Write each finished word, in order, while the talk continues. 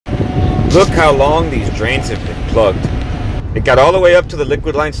Look how long these drains have been plugged. It got all the way up to the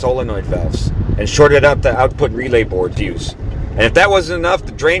liquid line solenoid valves and shorted out the output relay board fuse. And if that wasn't enough,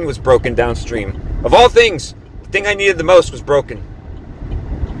 the drain was broken downstream. Of all things, the thing I needed the most was broken.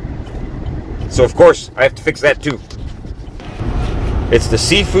 So of course, I have to fix that too. It's the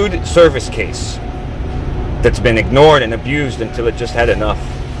seafood service case that's been ignored and abused until it just had enough.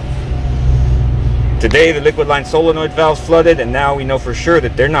 Today, the liquid line solenoid valves flooded, and now we know for sure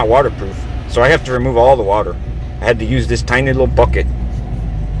that they're not waterproof. So I have to remove all the water. I had to use this tiny little bucket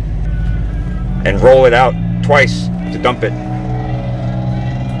and roll it out twice to dump it.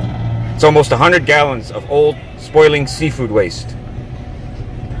 It's almost 100 gallons of old, spoiling seafood waste.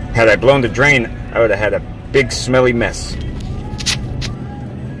 Had I blown the drain, I would have had a big, smelly mess.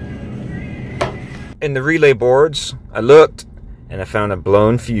 In the relay boards, I looked and I found a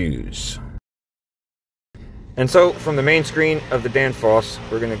blown fuse. And so, from the main screen of the Danfoss,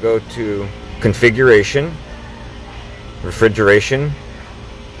 we're going to go to Configuration, Refrigeration,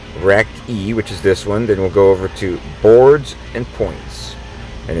 Rack E, which is this one. Then we'll go over to Boards and Points.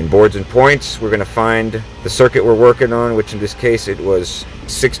 And in Boards and Points, we're going to find the circuit we're working on, which in this case it was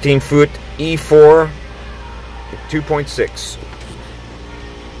 16-foot E4 2.6.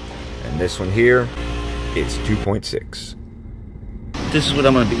 And this one here, it's 2.6. This is what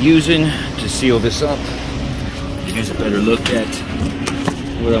I'm going to be using to seal this up. Here's a better look at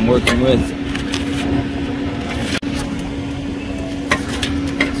what I'm working with.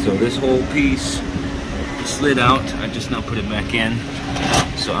 So this whole piece slid out. I just now put it back in.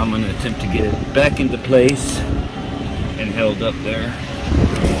 So I'm going to attempt to get it back into place and held up there.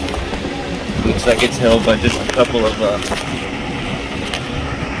 Looks like it's held by just a couple of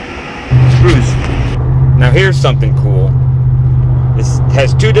screws. Now here's something cool. This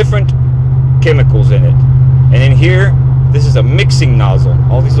has two different chemicals in it. And in here, this is a mixing nozzle.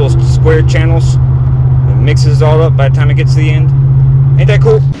 All these little square channels. It mixes it all up by the time it gets to the end. Ain't that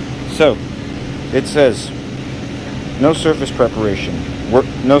cool? So, it says, no surface preparation.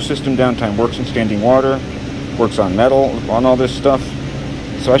 No system downtime. Works in standing water. Works on metal, on all this stuff.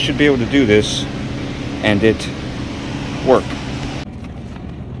 So I should be able to do this and it work.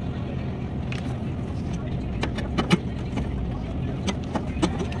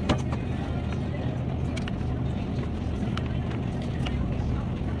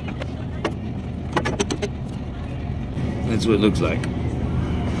 That's what it looks like.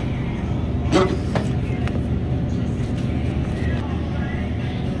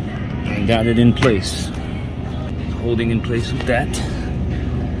 I got it in place. Holding in place with that.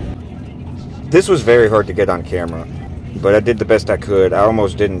 This was very hard to get on camera, but I did the best I could. I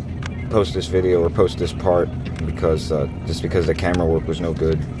almost didn't post this video or post this part because just because the camera work was no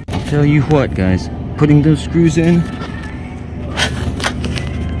good. I'll tell you what, guys, putting those screws in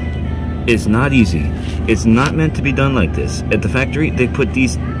is not easy. It's not meant to be done like this. At the factory, they put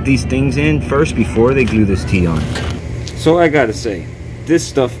these things in first before they glue this T on. So I gotta say, this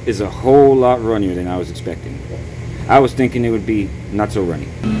stuff is a whole lot runnier than I was expecting. I was thinking it would be not so runny.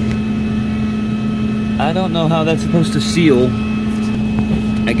 I don't know how that's supposed to seal.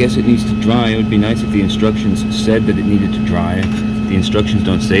 I guess it needs to dry. It would be nice if the instructions said that it needed to dry. The instructions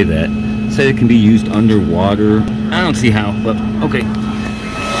don't say that. It said it can be used underwater. I don't see how, but okay.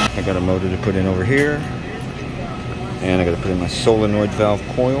 I got a motor to put in over here, and I got to put in my solenoid valve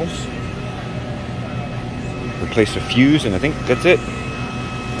coils, replace a fuse, and I think that's it.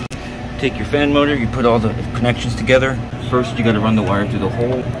 Take your fan motor, you put all the connections together. First you got to run the wire through the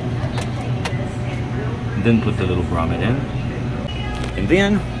hole, then put the little grommet in, and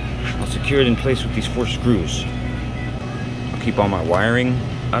then I'll secure it in place with these 4 screws. I'll keep all my wiring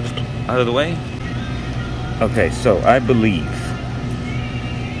out of the way. Okay, so I believe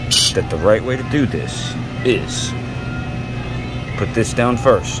that the right way to do this is put this down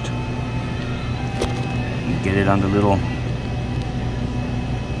first and get it on the little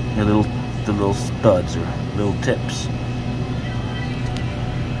studs or little tips.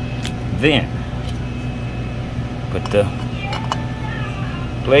 Then put the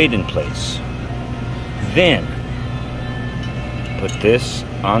blade in place. Then put this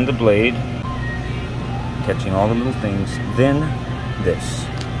on the blade, catching all the little things. Then this.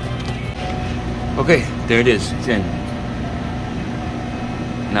 Okay, there it is. It's in.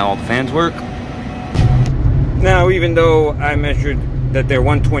 Now all the fans work. Now, even though I measured that they're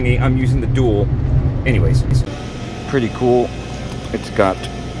 120, I'm using the dual. Anyways, it's pretty cool. It's got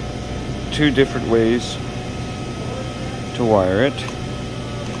 2 different ways to wire it.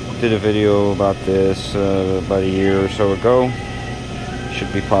 Did a video about this about a year or so ago.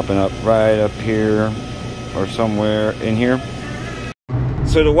 Should be popping up right up here or somewhere in here.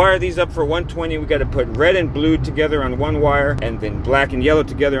 So to wire these up for 120, we got to put red and blue together on one wire, and then black and yellow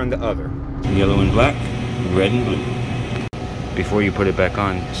together on the other. Yellow and black, red and blue. Before you put it back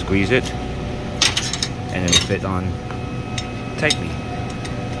on, squeeze it, and it'll fit on tightly.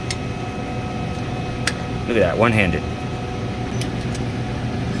 Look at that, one-handed.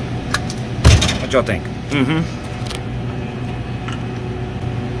 What y'all think?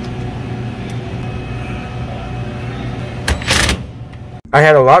 I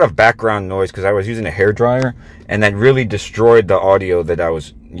had a lot of background noise because I was using a hairdryer, and that really destroyed the audio that I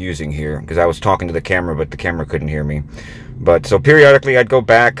was using here, because I was talking to the camera, but the camera couldn't hear me. But so periodically I'd go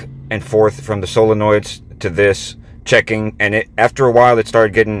back and forth from the solenoids to this, checking, and after a while it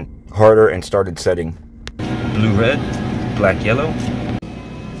started getting harder and started setting. Blue, red, black, yellow.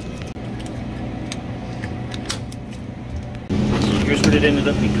 So here's what it ended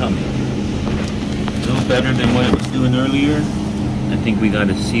up becoming. A little better than what it was doing earlier. I think we got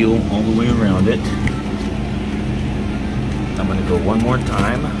a seal all the way around it. I'm gonna go one more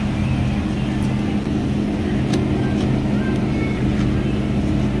time.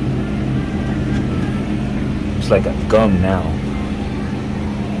 It's like a gum now.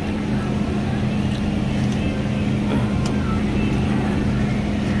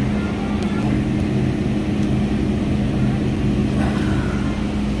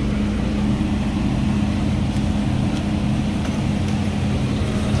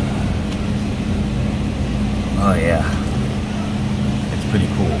 Oh yeah, it's pretty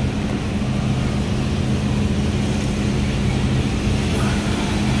cool.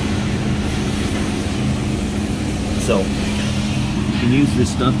 So, you can use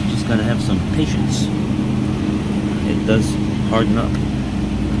this stuff, you just gotta have some patience. It does harden up.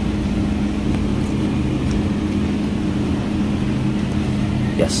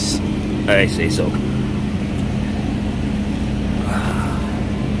 Yes, I say so.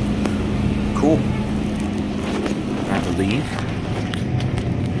 Cool. I believe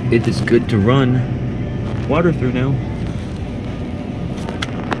it is good to run water through now.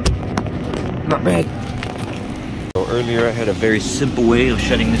 Not bad. So earlier I had a very simple way of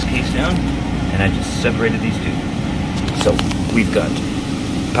shutting this case down, and I just separated these two. So we've got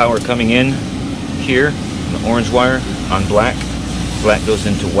power coming in here, the orange wire on black. Black goes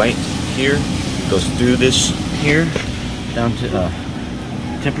into white here, goes through this here, down to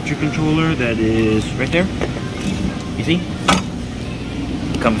temperature controller that is right there. You see?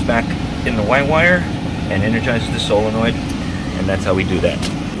 Comes back in the white wire and energizes the solenoid, and that's how we do that.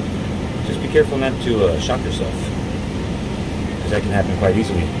 Just be careful not to shock yourself, because that can happen quite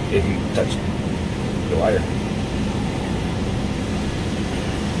easily if you touch the wire.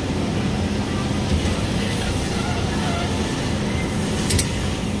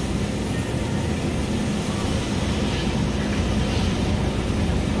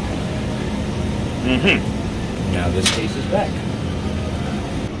 Now this case is back.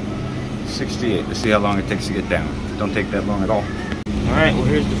 68. Let's see how long it takes to get down. Don't take that long at all. Alright, well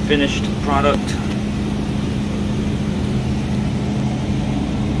here's the finished product.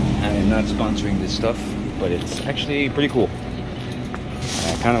 I am not sponsoring this stuff, but it's actually pretty cool.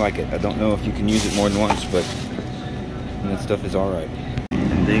 I kind of like it. I don't know if you can use it more than once, but that stuff is alright.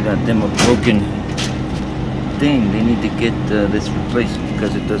 And they got them a broken thing. They need to get this replaced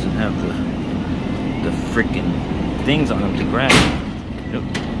because it doesn't have the frickin' things on them to grab.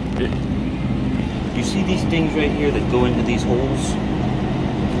 You see these things right here that go into these holes?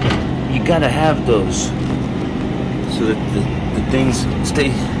 You gotta have those so that the things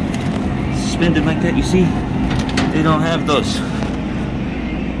stay suspended like that. You see? They don't have those.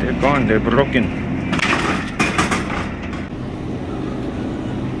 They're gone, they're broken.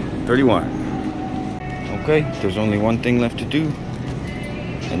 31. Okay, there's only one thing left to do,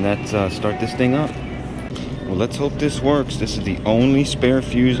 and that's start this thing up. Well, let's hope this works. This is the only spare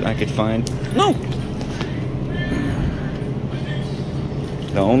fuse I could find. No!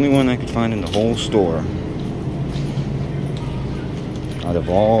 The only one I could find in the whole store. Out of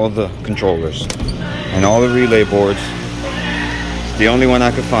all the controllers and all the relay boards, it's the only one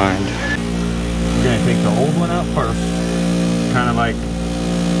I could find. I'm gonna take the old one out first. Kind of like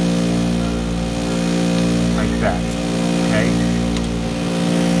that, okay?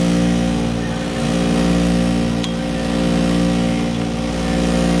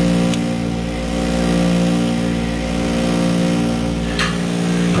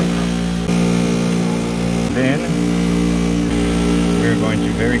 Then we're going to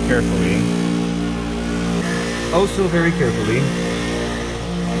very carefully, oh so very carefully,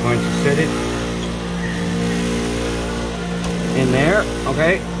 I'm going to set it in there,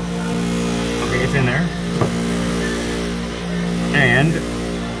 okay? Okay, it's in there. And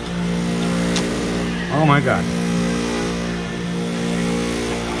Oh my God.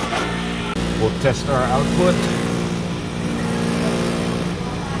 We'll test our output.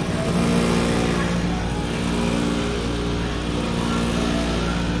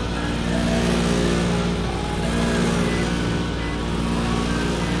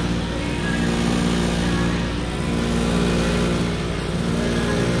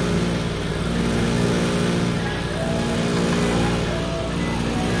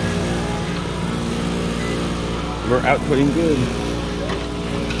 We're outputting good.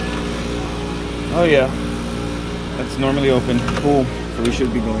 Oh yeah, that's normally open. Cool. So we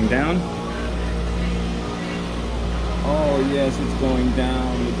should be going down. Oh yes, it's going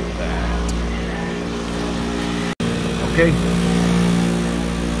down. Look at that. Okay.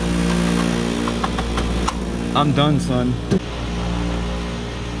 I'm done, son.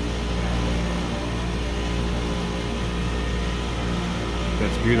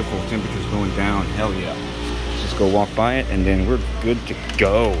 That's beautiful. Temperature's going down. Hell yeah. Just go walk by it and then we're good to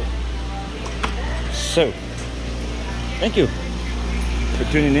go. So, thank you for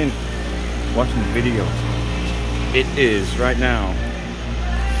tuning in, watching the video. It is right now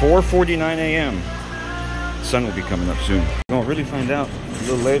 4:49 a.m. Sun will be coming up soon. We'll really find out a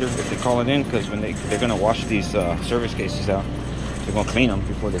little later if they call it in, because when they're gonna wash these service cases out, they're gonna clean them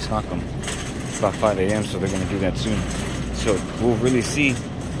before they stock them. It's about 5 a.m. so they're gonna do that soon. So we'll really see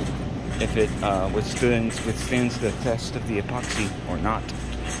if it withstands the test of the epoxy or not.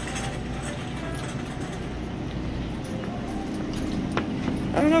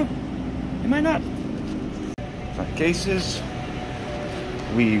 I don't know. It might not. Front cases.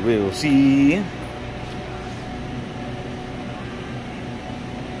 We will see.